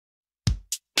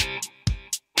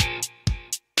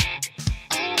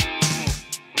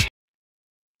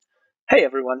Hey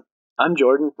everyone, I'm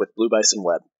Jordan with Blue Bison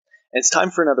Web, and it's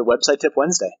time for another Website Tip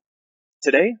Wednesday.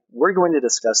 Today, we're going to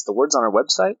discuss the words on our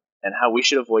website and how we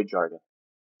should avoid jargon.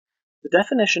 The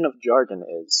definition of jargon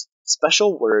is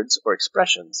special words or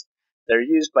expressions that are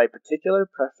used by a particular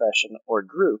profession or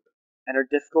group and are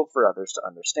difficult for others to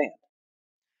understand.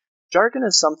 Jargon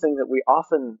is something that we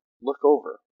often look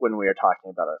over when we are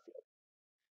talking about our field.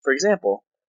 For example,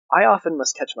 I often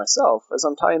must catch myself as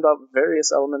I'm talking about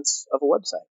various elements of a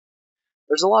website.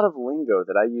 There's a lot of lingo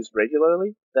that I use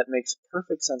regularly that makes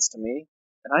perfect sense to me,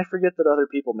 and I forget that other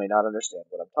people may not understand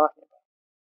what I'm talking about.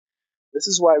 This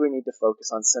is why we need to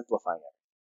focus on simplifying it.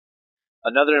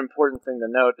 Another important thing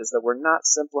to note is that we're not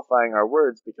simplifying our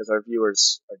words because our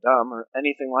viewers are dumb or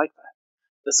anything like that.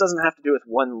 This doesn't have to do with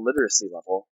one literacy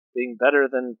level being better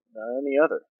than any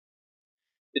other.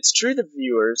 It's true that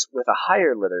viewers with a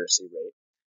higher literacy rate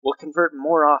will convert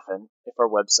more often if our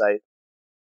website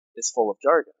is full of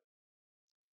jargon.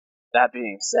 That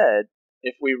being said,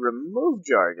 if we remove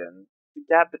jargon, the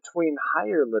gap between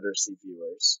higher literacy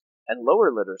viewers and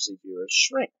lower literacy viewers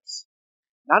shrinks.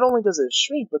 Not only does it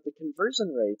shrink, but the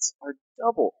conversion rates are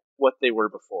double what they were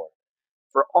before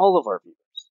for all of our viewers.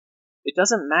 It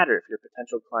doesn't matter if your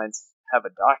potential clients have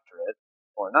a doctorate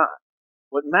or not.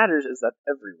 What matters is that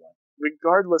everyone,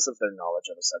 regardless of their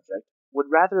knowledge of a subject, would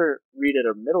rather read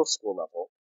at a middle school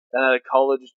level than at a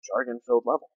college jargon-filled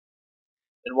level.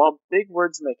 And while big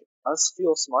words make us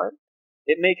feel smart,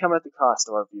 it may come at the cost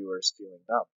of our viewers feeling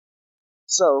dumb.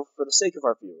 So, for the sake of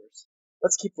our viewers,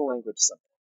 let's keep the language simple.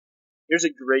 Here's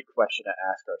a great question to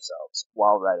ask ourselves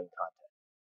while writing content.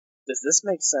 Does this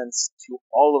make sense to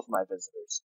all of my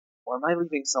visitors, or am I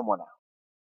leaving someone out?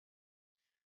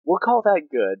 We'll call that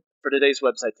good for today's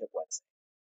Website Tip Wednesday.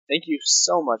 Thank you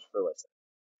so much for listening.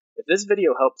 If this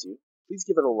video helped you, please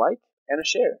give it a like and a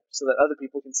share so that other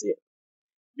people can see it.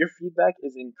 Your feedback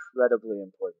is incredibly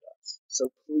important to us,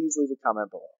 so please leave a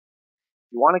comment below.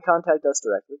 If you want to contact us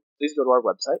directly, please go to our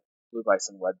website,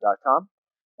 bluebisonweb.com,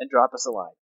 and drop us a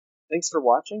line. Thanks for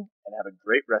watching, and have a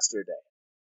great rest of your day.